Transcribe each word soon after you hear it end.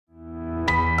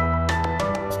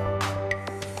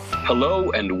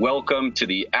Hello and welcome to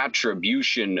the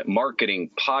Attribution Marketing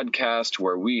Podcast,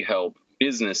 where we help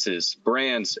businesses,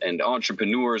 brands, and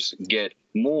entrepreneurs get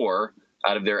more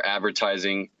out of their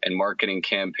advertising and marketing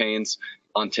campaigns.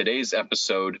 On today's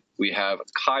episode, we have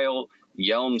Kyle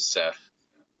Yelmseth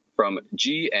from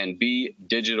G&B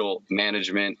Digital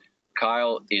Management.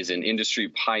 Kyle is an industry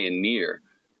pioneer,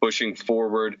 pushing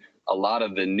forward a lot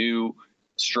of the new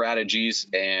strategies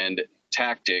and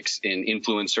tactics in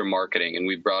influencer marketing. And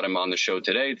we brought him on the show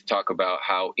today to talk about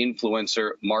how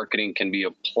influencer marketing can be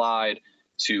applied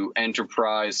to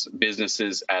enterprise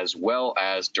businesses as well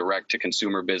as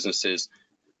direct-to-consumer businesses,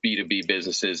 B2B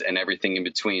businesses, and everything in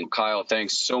between. Kyle,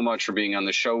 thanks so much for being on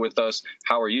the show with us.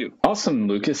 How are you? Awesome,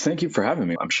 Lucas. Thank you for having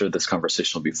me. I'm sure this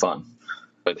conversation will be fun.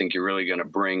 I think you're really going to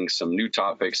bring some new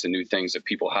topics and new things that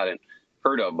people hadn't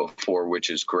heard of before,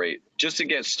 which is great. Just to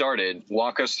get started,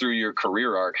 walk us through your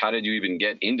career arc. How did you even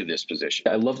get into this position?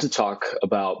 I love to talk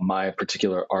about my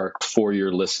particular arc for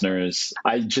your listeners.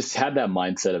 I just had that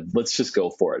mindset of let's just go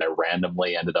for it. I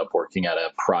randomly ended up working at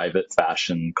a private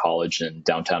fashion college in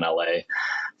downtown LA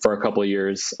for a couple of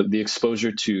years. The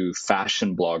exposure to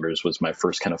fashion bloggers was my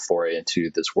first kind of foray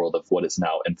into this world of what is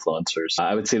now influencers.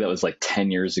 I would say that was like 10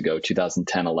 years ago,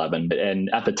 2010, 11. And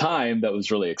at the time, that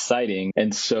was really exciting.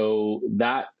 And so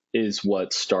that is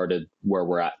what started where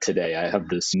we're at today. I have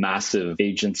this massive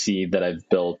agency that I've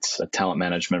built, a talent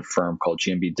management firm called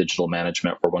G&B Digital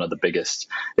Management. We're one of the biggest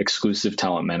exclusive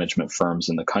talent management firms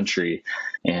in the country.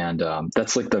 And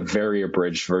that's like the very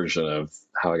abridged version of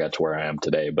how I got to where I am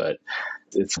today. But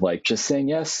it's like just saying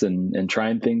yes and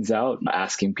trying things out,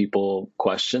 asking people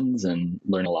questions and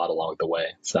learning a lot along the way.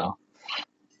 So,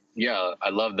 yeah,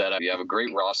 I love that. You have a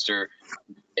great roster.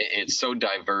 It's so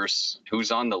diverse. Who's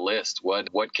on the list?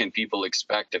 What can people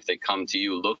expect if they come to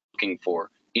you looking for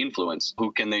influence?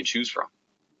 Who can they choose from?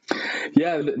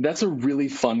 Yeah, that's a really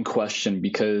fun question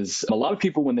because a lot of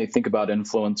people, when they think about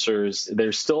influencers,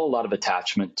 there's still a lot of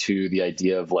attachment to the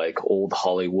idea of like old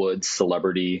Hollywood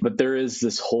celebrity, but there is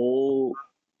this whole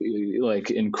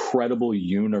like incredible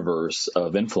universe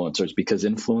of influencers because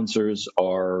influencers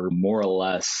are more or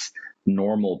less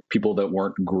normal people that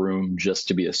weren't groomed just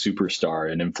to be a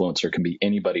superstar. An influencer can be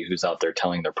anybody who's out there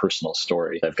telling their personal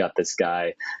story. I've got this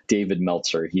guy, David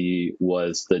Meltzer. He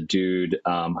was the dude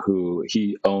who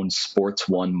he owns Sports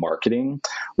One Marketing,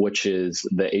 which is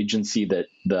the agency that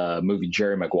the movie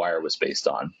Jerry Maguire was based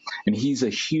on. And he's a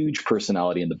huge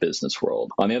personality in the business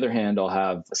world. On the other hand, I'll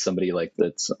have somebody like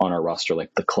that's on our roster,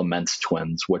 like the Clements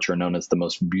twins, which are known as the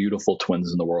most beautiful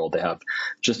twins in the world. They have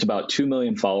just about 2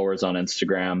 million followers on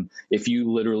Instagram. If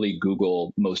you literally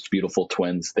Google most beautiful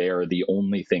twins, they are the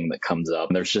only thing that comes up.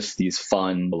 And there's just these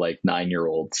fun, like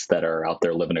 9-year-olds that are out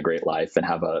there living a great life and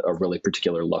have a really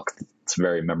particular look. It's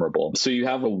very memorable. So you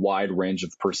have a wide range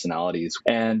of personalities.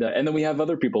 And then we have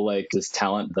other people like this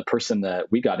talent. The person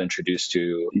that we got introduced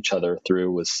to each other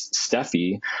through was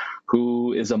Steffi,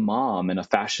 who is a mom and a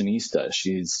fashionista.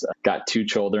 She's got 2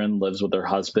 children, lives with her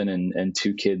husband and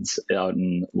 2 kids out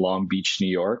in Long Beach, New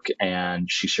York. And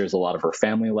she shares a lot of her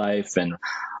family life and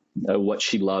what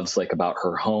she loves like about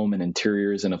her home and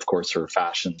interiors and of course her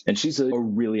fashion. And she's a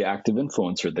really active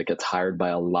influencer that gets hired by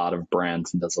a lot of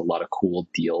brands and does a lot of cool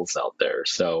deals out there.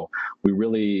 So we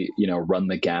really, run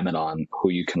the gamut on who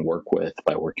you can work with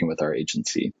by working with our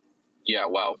agency. Yeah,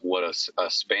 wow, what a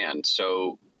span.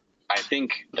 So I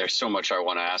think there's so much I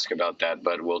want to ask about that,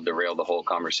 but we'll derail the whole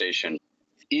conversation.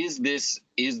 Is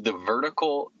the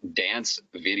vertical dance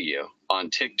video on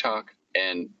TikTok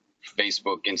and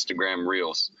Facebook, Instagram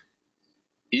Reels,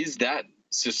 is that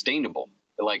sustainable?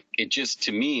 Like, it just,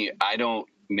 to me,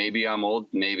 maybe I'm old,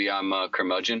 maybe I'm a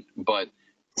curmudgeon, but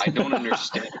I don't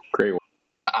understand. Great.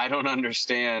 I don't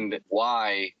understand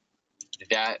why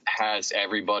that has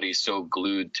everybody so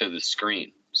glued to the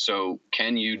screen. So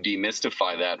can you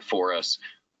demystify that for us?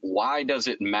 Why does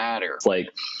it matter? It's like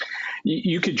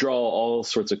you could draw all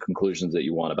sorts of conclusions that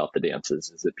you want about the dances.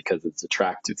 Is it because it's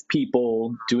attractive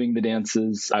people doing the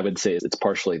dances? I would say it's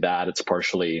partially that. It's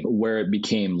partially where it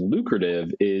became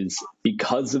lucrative is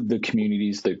because of the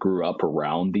communities that grew up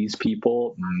around these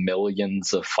people,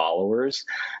 millions of followers.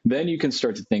 Then you can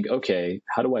start to think, okay,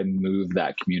 how do I move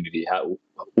that community?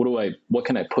 What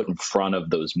can I put in front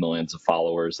of those millions of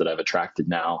followers that I've attracted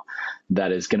now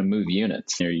that is going to move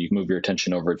units? You move your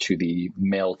attention over to the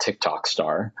male TikTok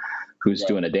star who's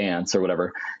doing a dance or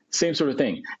whatever. Same sort of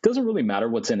thing. It doesn't really matter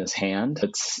what's in his hand.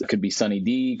 It could be Sunny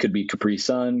D, could be Capri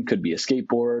Sun, could be a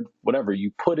skateboard, whatever.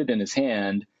 You put it in his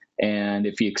hand, and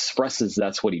if he expresses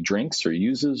that's what he drinks or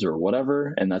uses or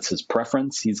whatever, and that's his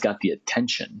preference, he's got the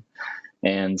attention.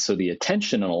 And so the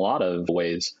attention in a lot of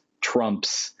ways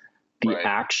trumps the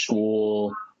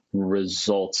actual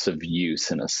results of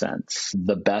use in a sense.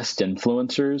 The best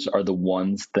influencers are the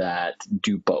ones that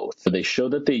do both. So they show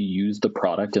that they use the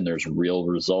product and there's real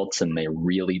results and they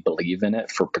really believe in it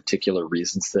for particular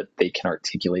reasons that they can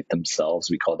articulate themselves.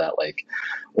 We call that like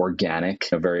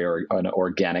organic, an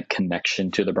organic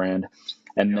connection to the brand.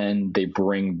 And then they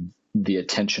bring the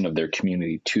attention of their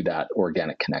community to that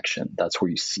organic connection. That's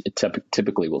where you see,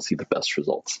 typically will see the best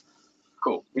results.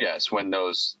 Cool. Yes, when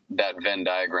that Venn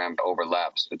diagram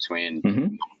overlaps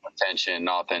between attention,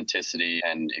 authenticity,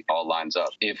 and it all lines up.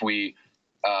 If we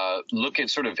look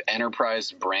at sort of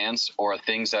enterprise brands or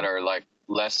things that are like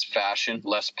less fashion,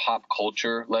 less pop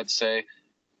culture, let's say,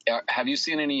 have you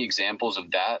seen any examples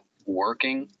of that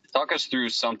working? Talk us through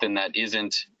something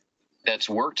that's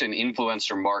worked in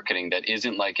influencer marketing that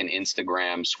isn't like an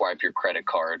Instagram swipe your credit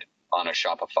card on a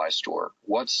Shopify store.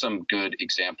 What's some good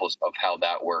examples of how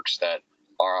that works that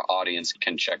our audience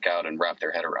can check out and wrap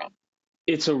their head around?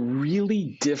 It's a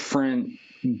really different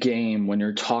game when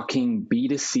you're talking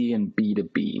B2C and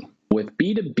B2B. With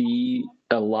B2B,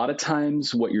 a lot of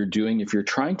times what you're doing, if you're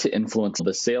trying to influence,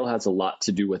 the sale has a lot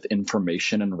to do with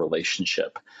information and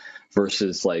relationship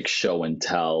versus like show and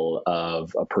tell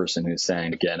of a person who's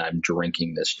saying, again, I'm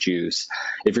drinking this juice.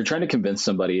 If you're trying to convince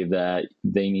somebody that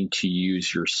they need to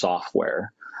use your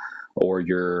software or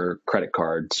your credit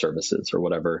card services or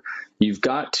whatever, you've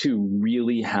got to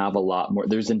really have a lot more.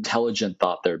 There's intelligent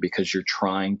thought there because you're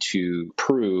trying to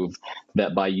prove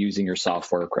that by using your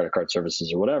software or credit card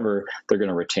services or whatever, they're going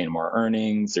to retain more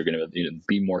earnings. They're going to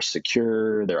be more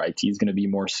secure. Their IT is going to be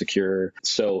more secure.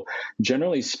 So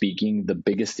generally speaking, the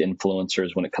biggest influencers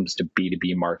when it comes to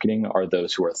B2B marketing are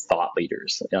those who are thought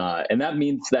leaders. And that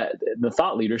means that the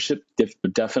thought leadership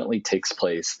definitely takes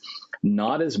place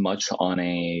not as much on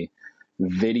a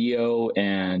video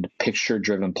and picture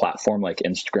driven platform like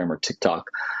Instagram or TikTok,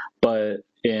 but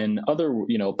in other,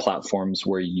 platforms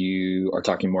where you are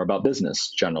talking more about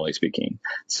business, generally speaking.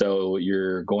 So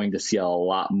you're going to see a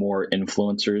lot more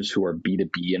influencers who are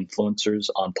B2B influencers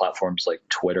on platforms like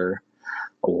Twitter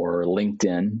or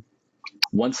LinkedIn.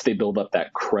 Once they build up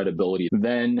that credibility,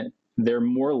 then they're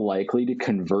more likely to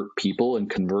convert people and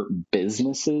convert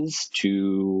businesses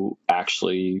to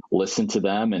actually listen to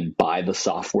them and buy the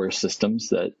software systems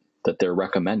that they're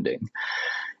recommending.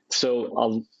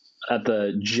 So at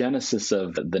the genesis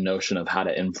of the notion of how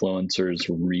do influencers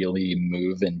really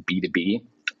move in B2B,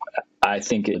 I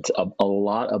think it's a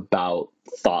lot about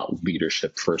thought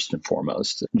leadership first and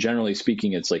foremost. Generally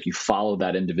speaking, it's like you follow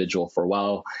that individual for a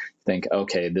while, think,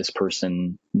 okay, this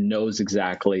person knows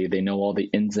exactly, they know all the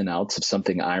ins and outs of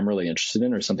something I'm really interested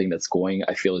in or something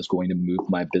I feel is going to move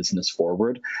my business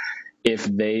forward. If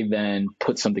they then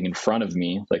put something in front of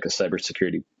me, like a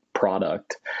cybersecurity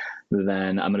product,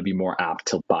 then I'm going to be more apt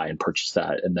to buy and purchase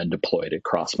that and then deploy it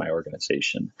across my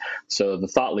organization. So the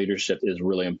thought leadership is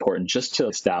really important just to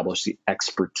establish the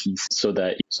expertise so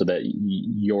that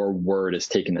your word is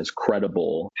taken as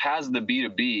credible. Has the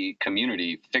B2B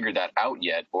community figured that out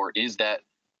yet, or is that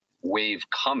wave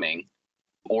coming?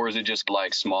 Or is it just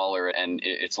like smaller and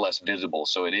it's less visible?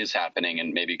 So it is happening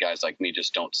and maybe guys like me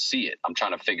just don't see it. I'm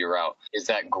trying to figure out, is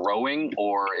that growing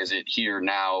or is it here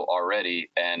now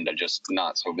already and just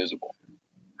not so visible?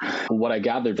 What I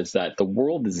gathered is that the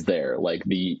world is there. Like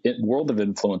the world of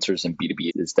influencers and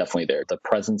B2B is definitely there. The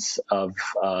presence of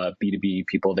B2B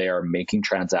people, they are making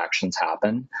transactions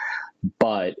happen.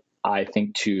 But I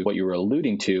think to what you were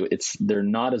alluding to, they're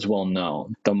not as well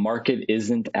known. The market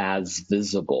isn't as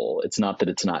visible. It's not that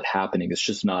it's not happening. It's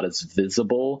just not as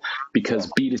visible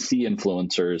because B2C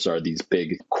influencers are these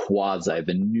big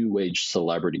the new age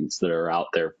celebrities that are out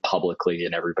there publicly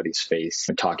in everybody's face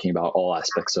and talking about all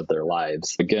aspects of their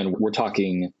lives. Again, we're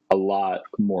talking a lot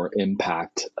more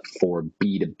impact for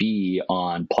B2B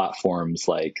on platforms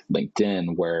like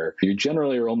LinkedIn, where you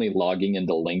generally are only logging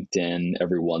into LinkedIn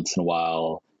every once in a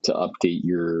while to update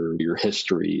your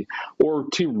history or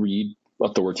to read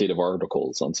authoritative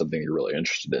articles on something you're really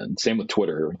interested in. Same with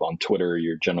Twitter. On Twitter,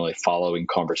 you're generally following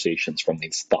conversations from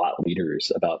these thought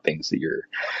leaders about things that you're,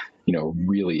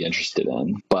 really interested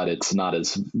in, but it's not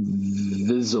as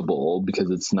visible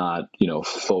because it's not,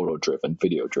 photo driven,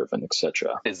 video driven,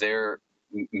 etc. Is there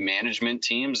management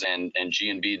teams and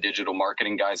G&B digital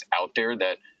marketing guys out there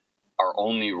that are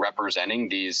only representing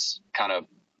these kind of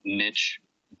niche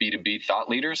B2B thought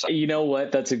leaders? You know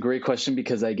what? That's a great question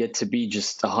because I get to be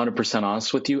just 100%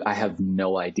 honest with you. I have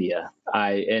no idea.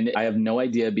 I have no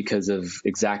idea because of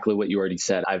exactly what you already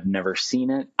said. I've never seen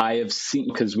it. I have seen,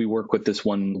 because we work with this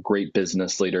one great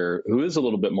business leader who is a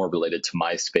little bit more related to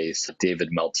my space, David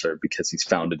Meltzer, because he's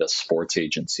founded a sports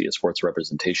agency, a sports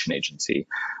representation agency,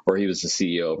 or he was the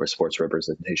CEO of a sports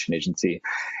representation agency.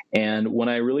 And when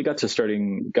I really got to start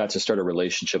a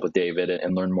relationship with David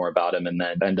and learn more about him, and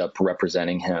then end up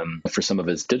representing him for some of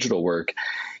his digital work,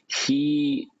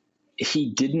 he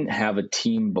didn't have a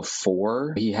team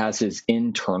before. He has his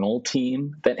internal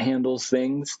team that handles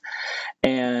things.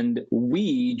 And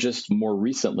we just more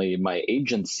recently, my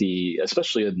agency,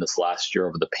 especially in this last year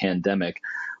over the pandemic,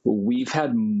 we've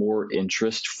had more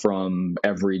interest from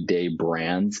everyday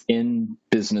brands in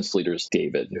business leaders,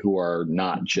 David, who are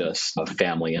not just a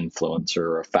family influencer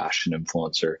or a fashion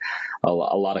influencer. A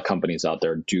lot of companies out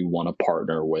there do want to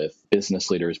partner with business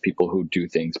leaders, people who do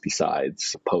things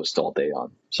besides post all day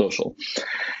on social.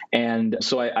 And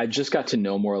so I just got to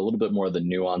know a little bit more of the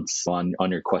nuance on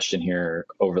your question here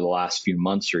over the last few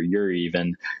months or year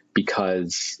even,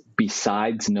 because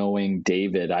besides knowing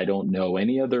David, I don't know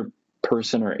any other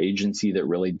person or agency that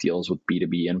really deals with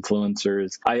B2B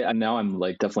influencers. I'm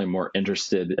like definitely more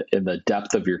interested in the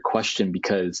depth of your question,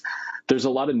 because there's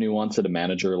a lot of nuance that a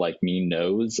manager like me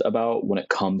knows about when it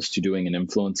comes to doing an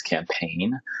influence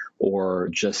campaign or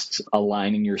just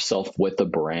aligning yourself with a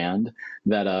brand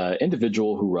that an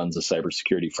individual who runs a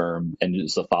cybersecurity firm and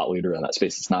is a thought leader in that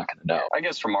space is not going to know. I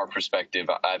guess from our perspective,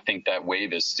 I think that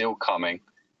wave is still coming.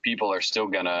 People are still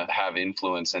going to have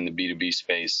influence in the B2B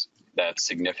space that's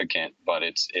significant, but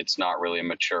it's not really a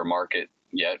mature market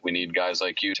yet. We need guys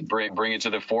like you to bring it to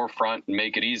the forefront and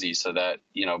make it easy so that,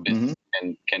 business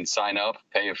can sign up,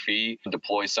 pay a fee,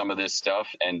 deploy some of this stuff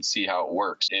and see how it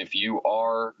works. If you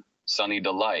are Sunny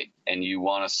Delight and you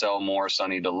want to sell more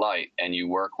Sunny Delight and you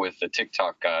work with the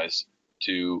TikTok guys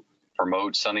to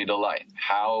promote Sunny Delight,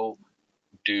 how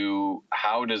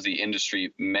does the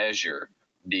industry measure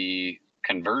the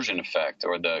conversion effect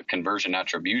or the conversion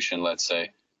attribution, let's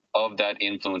say, of that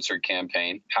influencer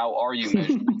campaign? How are you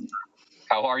measuring?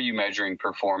 How are you measuring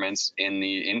performance in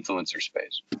the influencer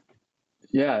space?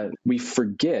 Yeah, we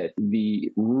forget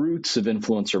the roots of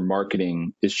influencer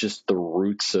marketing is just the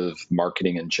roots of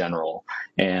marketing in general.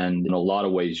 And in a lot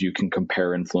of ways, you can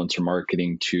compare influencer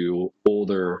marketing to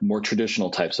older, more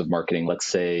traditional types of marketing, let's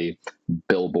say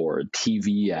billboard,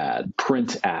 TV ad,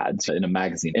 print ads in a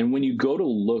magazine. And when you go to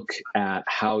look at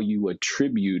how you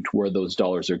attribute where those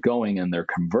dollars are going and their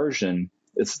conversion,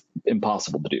 it's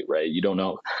impossible to do, right? You don't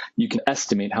know. You can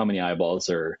estimate how many eyeballs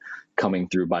are coming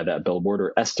through by that billboard,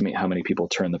 or estimate how many people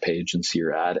turn the page and see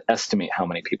your ad, estimate how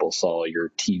many people saw your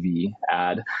TV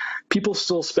ad. People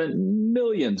still spent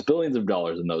millions, billions of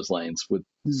dollars in those lanes with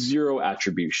zero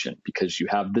attribution, because you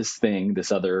have this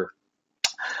other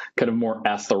kind of more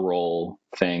ethereal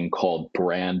thing called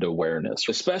brand awareness,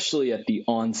 especially at the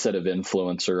onset of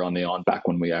influencer back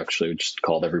when we actually just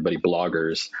called everybody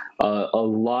bloggers. A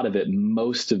lot of it,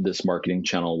 most of this marketing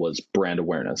channel was brand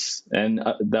awareness. And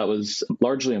that was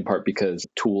largely in part because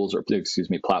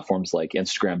platforms like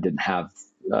Instagram didn't have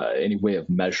any way of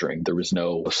measuring. There was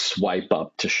no swipe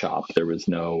up to shop. There was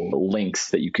no links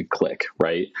that you could click,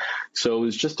 right? So it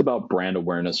was just about brand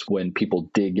awareness when people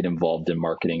did get involved in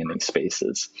marketing in these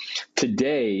spaces.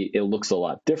 Today, it looks a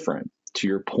lot different. To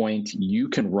your point, you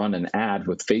can run an ad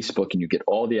with Facebook and you get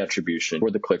all the attribution,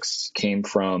 where the clicks came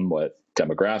from, what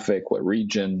demographic, what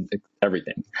region,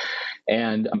 everything.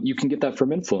 And you can get that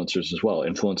from influencers as well.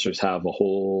 Influencers have a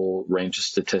whole range of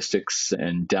statistics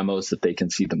and demos that they can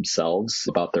see themselves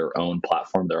about their own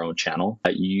platform, their own channel.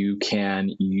 You can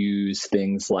use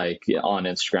things like on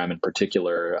Instagram in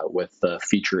particular with the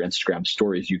feature Instagram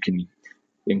stories, you can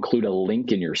include a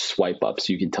link in your swipe up.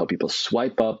 So you can tell people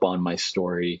swipe up on my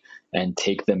story and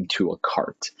take them to a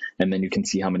cart. And then you can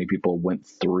see how many people went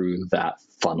through that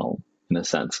funnel. In a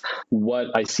sense, what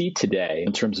I see today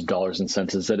in terms of dollars and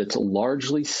cents is that it's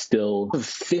largely still a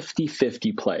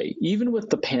 50-50 play. Even with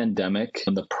the pandemic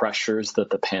and the pressures that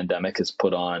the pandemic has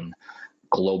put on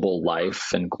global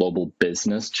life and global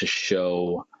business to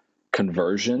show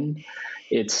conversion,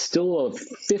 it's still a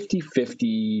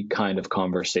 50-50 kind of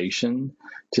conversation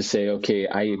to say, okay,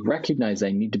 I recognize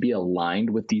I need to be aligned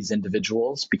with these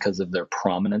individuals because of their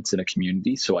prominence in a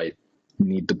community. So I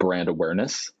need the brand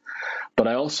awareness. But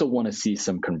I also want to see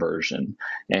some conversion.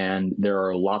 And there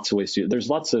are lots of ways to, there's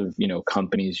lots of,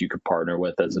 companies you could partner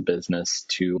with as a business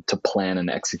to plan and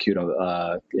execute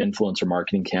a influencer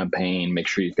marketing campaign, make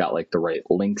sure you've got like the right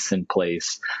links in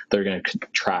place. They're going to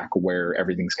track where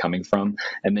everything's coming from.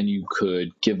 And then you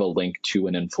could give a link to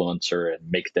an influencer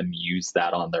and make them use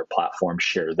that on their platform,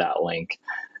 share that link.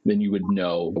 then you would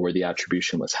know where the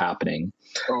attribution was happening.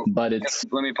 Oh, but it's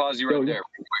let me pause you right there.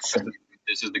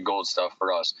 This is the gold stuff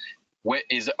for us.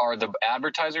 Are the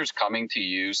advertisers coming to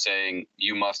you saying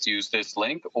you must use this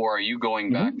link, or are you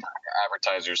going back to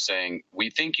advertisers saying we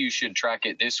think you should track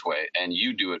it this way and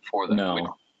you do it for them?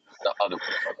 No. The other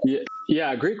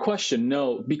yeah, great question.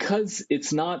 No, because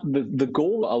it's not the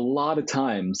goal. A lot of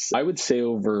times, I would say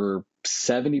over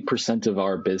 70% of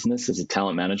our business is a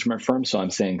talent management firm. So I'm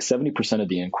saying 70% of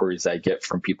the inquiries I get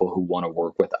from people who want to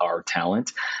work with our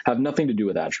talent have nothing to do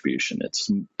with attribution. It's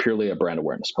purely a brand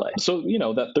awareness play. So,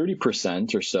 that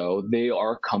 30% or so, they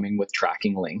are coming with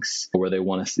tracking links where they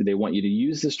want you to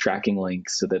use this tracking link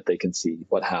so that they can see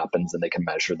what happens and they can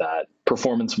measure that.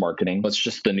 Performance marketing. It's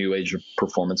just the new age of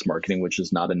performance marketing, which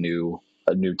is not a new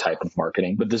type of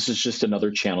marketing, but this is just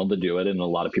another channel to do it. And a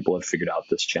lot of people have figured out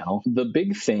this channel. The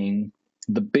big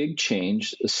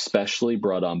change, especially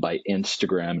brought on by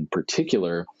Instagram in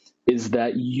particular, is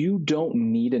that you don't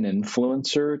need an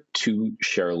influencer to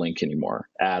share a link anymore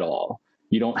at all.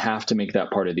 You don't have to make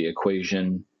that part of the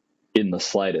equation in the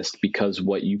slightest, because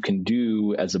what you can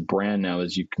do as a brand now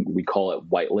is we call it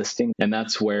whitelisting. And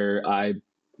that's where I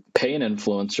pay an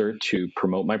influencer to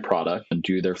promote my product and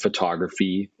do their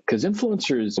photography. Because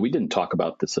influencers, we didn't talk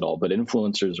about this at all, but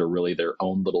influencers are really their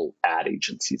own little ad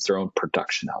agencies, their own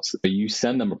production houses. You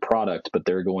send them a product, but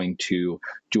they're going to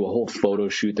do a whole photo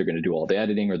shoot. They're going to do all the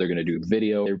editing, or they're going to do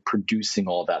video. They're producing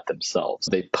all that themselves.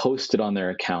 They post it on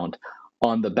their account.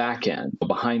 On the back end,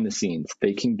 behind the scenes,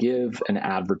 they can give an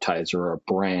advertiser or a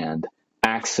brand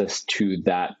access to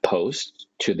that post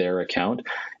to their account.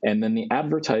 And then the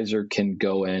advertiser can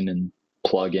go in and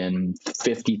plug in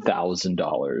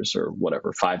 $50,000 or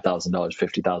whatever, $5,000,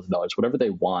 $50,000, whatever they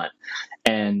want,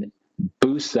 and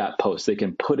boost that post. They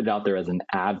can put it out there as an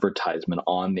advertisement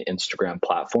on the Instagram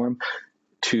platform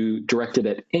to direct it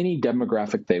at any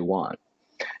demographic they want.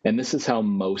 And this is how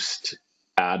most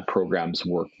ad programs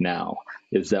work now,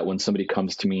 is that when somebody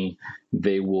comes to me,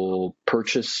 they will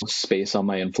purchase space on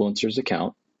my influencer's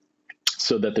account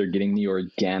so that they're getting the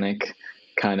organic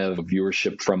kind of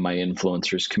viewership from my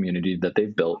influencers community that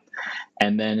they've built.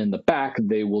 And then in the back,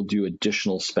 they will do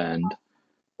additional spend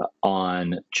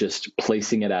on just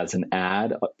placing it as an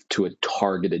ad to a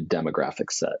targeted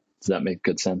demographic set. Does that make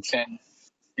good sense?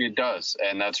 It does.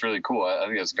 And that's really cool. I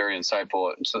think that's very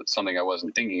insightful. It's something I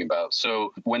wasn't thinking about.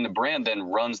 So when the brand then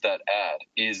runs that ad,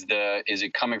 is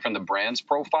it coming from the brand's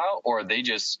profile, or are they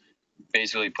just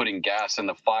basically putting gas in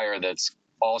the fire that's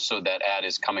also that ad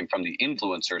is coming from the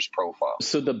influencer's profile?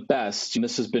 So the best, and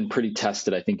this has been pretty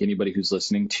tested. I think anybody who's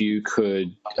listening to you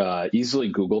could easily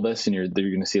Google this, and you're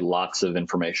going to see lots of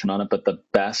information on it. But the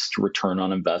best return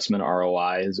on investment,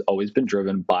 ROI, has always been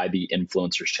driven by the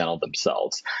influencers channel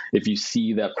themselves. If you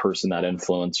see that person, that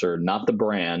influencer, not the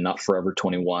brand, not Forever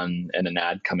 21 and an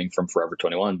ad coming from Forever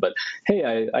 21, but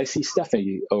hey, I see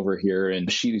Stephanie over here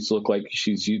and she's look like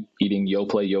she's eating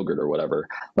Yoplait yogurt or whatever.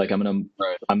 Like I'm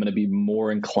gonna be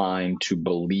more inclined to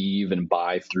believe and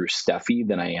buy through Steffi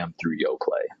than I am through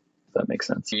Yoplait. If that makes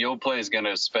sense. Yoplait is going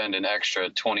to spend an extra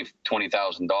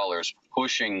 $20,000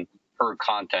 pushing her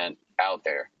content out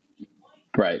there.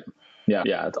 Right.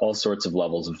 Yeah. It's all sorts of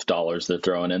levels of dollars they're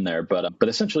throwing in there, but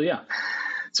essentially, yeah.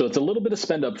 So it's a little bit of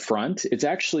spend up front. It's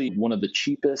actually one of the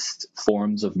cheapest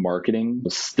forms of marketing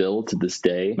still to this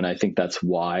day. And I think that's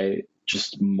why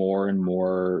just more and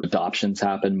more adoptions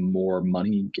happen. More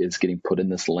money is getting put in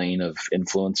this lane of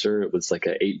influencer. It was like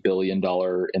an $8 billion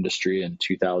industry in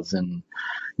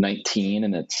 2019,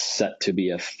 and it's set to be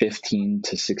a $15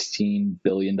 to $16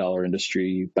 billion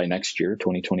industry by next year,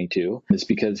 2022. It's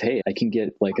because, hey, I can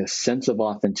get like a sense of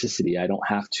authenticity. I don't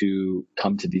have to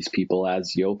come to these people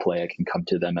as Yoplait. I can come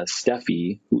to them as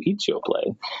Steffi, who eats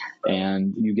Yoplait.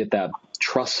 And you get that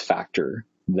trust factor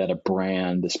that a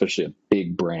brand, especially a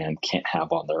big brand, can't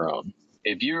have on their own.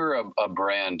 If you're a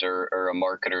brand or a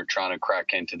marketer trying to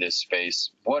crack into this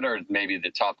space, what are maybe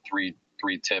the top three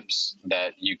tips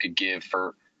that you could give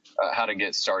for how to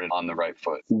get started on the right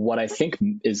foot? What I think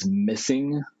is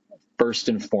missing first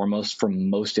and foremost from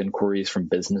most inquiries from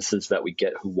businesses that we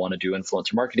get who want to do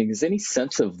influencer marketing is any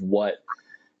sense of what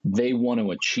they want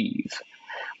to achieve.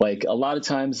 Like a lot of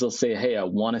times they'll say, hey, I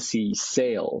want to see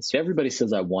sales. Everybody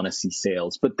says I want to see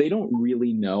sales, but they don't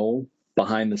really know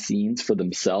behind the scenes for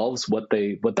themselves what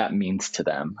that means to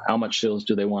them. How much sales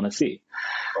do they want to see?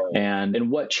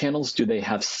 And what channels do they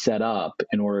have set up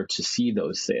in order to see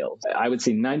those sales? I would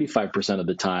say 95% of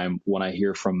the time when I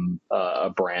hear from a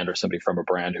brand or somebody from a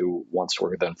brand who wants to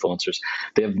work with influencers,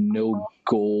 they have no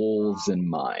goals in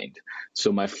mind.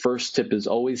 So my first tip is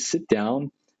always sit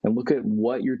down and look at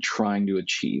what you're trying to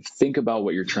achieve. Think about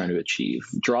what you're trying to achieve.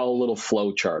 Draw a little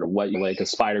flow chart of what you like, a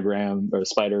spidergram or a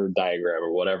spider diagram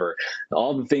or whatever,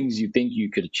 all the things you think you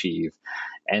could achieve.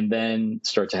 And then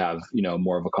start to have,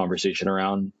 more of a conversation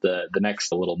around the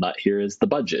next little nut here is the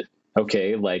budget.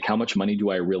 Okay, like how much money do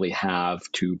I really have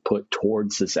to put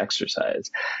towards this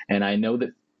exercise? And I know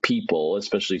that people,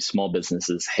 especially small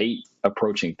businesses, hate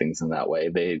approaching things in that way.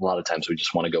 A lot of times we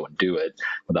just want to go and do it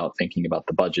without thinking about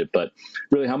the budget. But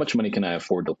really, how much money can I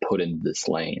afford to put in this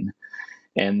lane?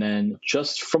 And then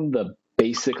just from the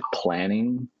basic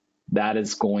planning, that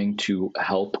is going to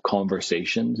help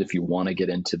conversations if you want to get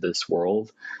into this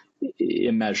world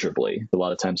immeasurably. A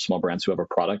lot of times small brands who have a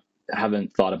product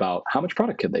haven't thought about how much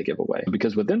product could they give away.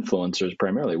 Because with influencers,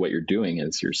 primarily what you're doing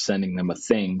is you're sending them a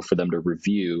thing for them to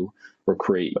review or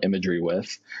create imagery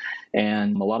with.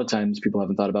 And a lot of times people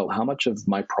haven't thought about how much of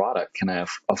my product can I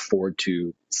afford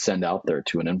to send out there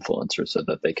to an influencer so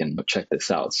that they can check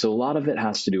this out. So a lot of it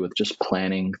has to do with just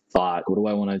planning, thought, what do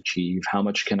I want to achieve? How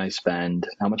much can I spend?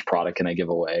 How much product can I give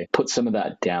away? Put some of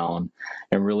that down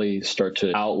and really start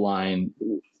to outline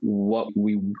what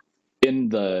we in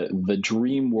the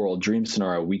dream world, dream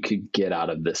scenario, we could get out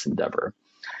of this endeavor.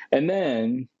 And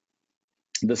then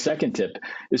the second tip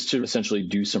is to essentially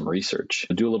do some research,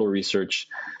 do a little research,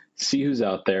 see who's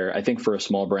out there. I think for a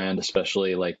small brand,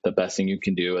 especially, like the best thing you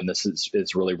can do, and this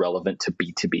is really relevant to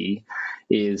B2B,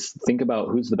 is think about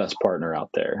who's the best partner out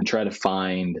there and try to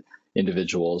find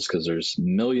individuals, because there's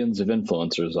millions of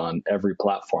influencers on every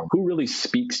platform, who really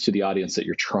speaks to the audience that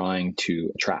you're trying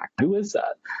to attract. Who is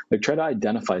that? Like, try to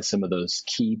identify some of those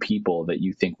key people that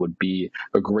you think would be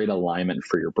a great alignment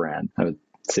for your brand. I would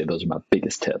say those are my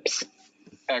biggest tips.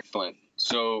 Excellent.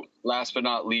 So last but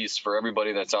not least, for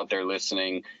everybody that's out there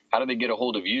listening, how do they get a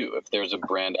hold of you? If there's a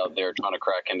brand out there trying to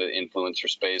crack into the influencer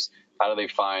space, how do they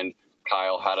find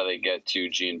Kyle? How do they get to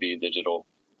G&B Digital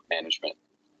Management?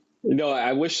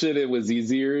 I wish that it was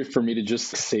easier for me to just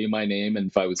say my name,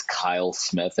 and if I was Kyle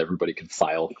Smith, everybody could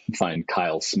find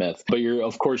Kyle Smith. But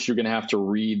of course, you're going to have to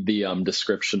read the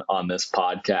description on this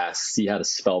podcast, see how to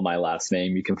spell my last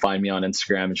name. You can find me on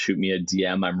Instagram and shoot me a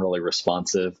DM. I'm really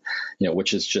responsive,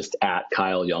 which is just at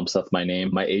Kyle Yomseth, my name.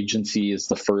 My agency is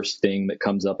the first thing that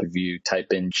comes up if you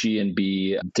type in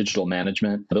G&B Digital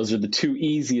Management. Those are the two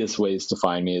easiest ways to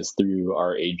find me, is through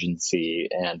our agency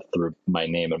and through my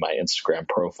name and my Instagram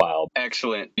profile.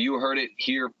 Excellent. You heard it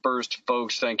here first,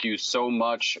 folks. Thank you so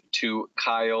much to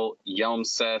Kyle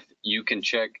Yomseth. You can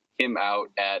check him out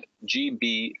at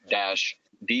gb-dm.com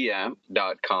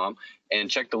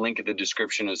and check the link in the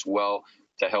description as well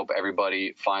to help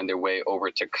everybody find their way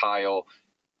over to Kyle.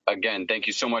 Again, thank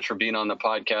you so much for being on the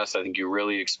podcast. I think you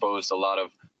really exposed a lot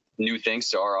of new things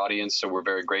to our audience, so we're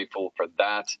very grateful for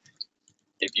that.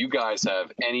 If you guys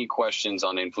have any questions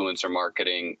on influencer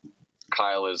marketing,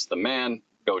 Kyle is the man.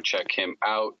 Go check him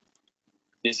out.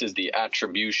 This is the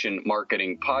Attribution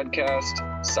Marketing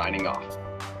Podcast, signing off.